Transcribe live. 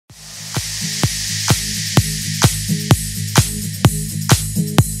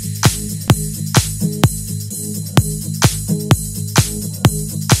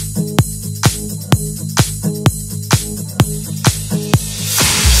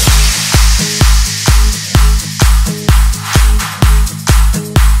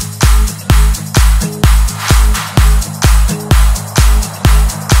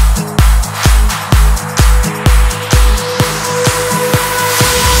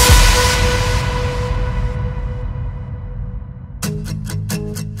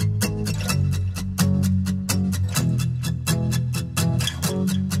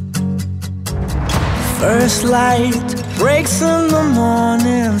first light breaks in the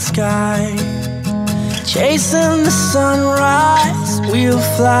morning sky. Chasing the sunrise, we'll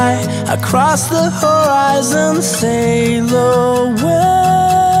fly across the horizon, sail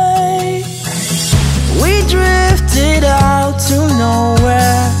away. We drifted out to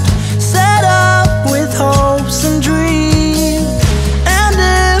nowhere, set up with hopes and dreams. And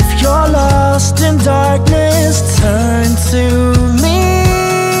if you're lost in darkness, turn to me.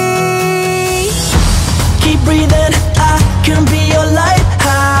 Keep breathing, I can be your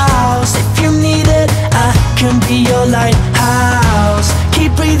lighthouse. If you need it, I can be your lighthouse.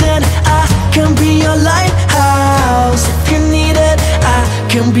 Keep breathing, I can be your lighthouse. If you need it, I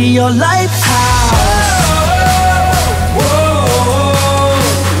can be your lighthouse.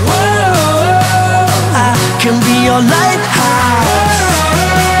 I can be your lighthouse.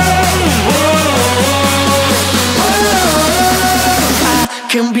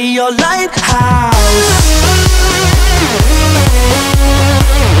 I can be your lighthouse.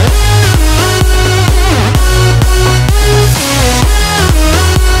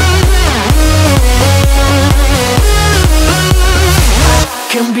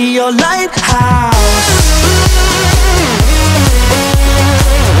 Can be your lighthouse.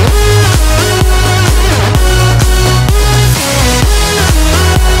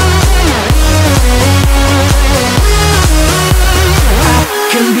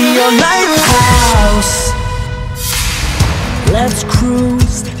 Can be your lighthouse. Let's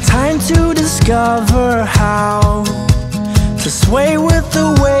cruise, time to discover how to sway with the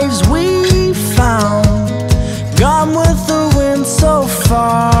waves we found. Gone with the wind so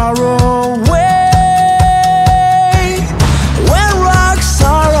far away. When rocks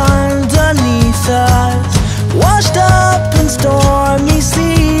are underneath us, washed up in stormy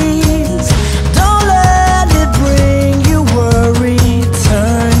seas, don't let it bring you worry,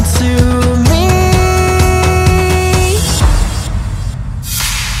 turn to me.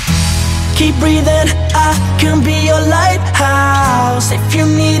 Keep breathing, I can be your lighthouse. If you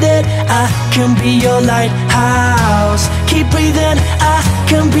need it, I can be your lighthouse. Keep breathing, I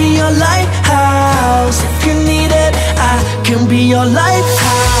can be your lighthouse. If you need it, I can be your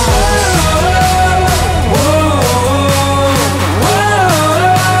lighthouse.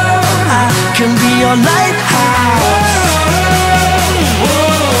 I can be your lighthouse.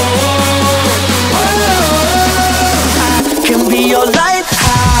 I can be your lighthouse.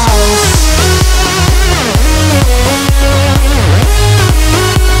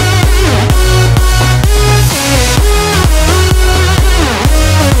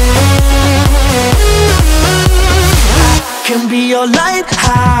 Can be your lighthouse.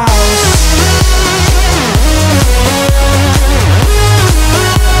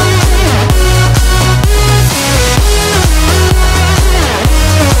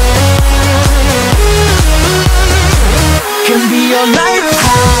 Can be your lighthouse.